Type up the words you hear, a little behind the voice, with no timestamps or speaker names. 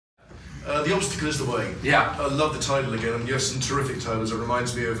The Obstacle is the Way. Yeah. I love the title again, and you have some terrific titles. It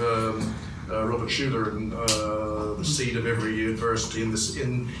reminds me of Robert Schuller and The Seed of Every Adversity. In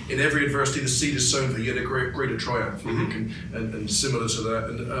every adversity, the seed is sown for yet a greater triumph, and similar to that.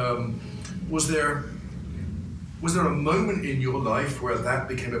 And was there a moment in your life where that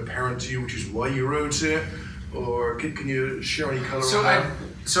became apparent to you, which is why you wrote it? Or can you share any color on that?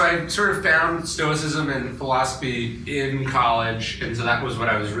 So I sort of found Stoicism and philosophy in college, and so that was what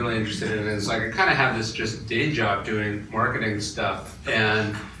I was really interested in. Is like I kind of had this just day job doing marketing stuff,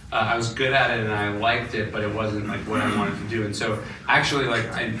 and I was good at it and I liked it, but it wasn't like what I wanted to do. And so actually,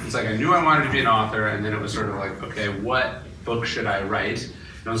 it's like I knew I wanted to be an author, and then it was sort of like, okay, what book should I write?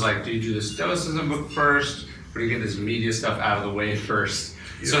 And I was like, do you do the Stoicism book first, or do you get this media stuff out of the way first?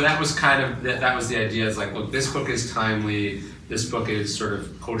 Yeah. So that was kind of that was the idea. Is like, look, this book is timely. This book is sort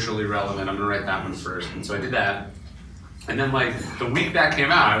of culturally relevant. I'm gonna write that one first. And so I did that. And then like the week that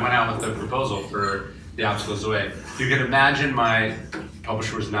came out, I went out with a proposal for The Obstacle is the Way. You can imagine my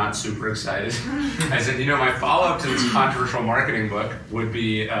publisher was not super excited. I said, my follow-up to this controversial marketing book would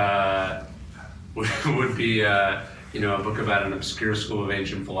be a book about an obscure school of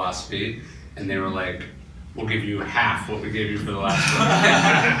ancient philosophy. And they were like, we'll give you half what we gave you for the last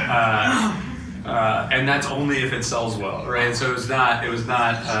book. And that's only if it sells well, right? So it was not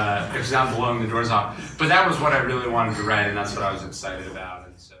blowing the doors off. But that was what I really wanted to write, and that's what I was excited about.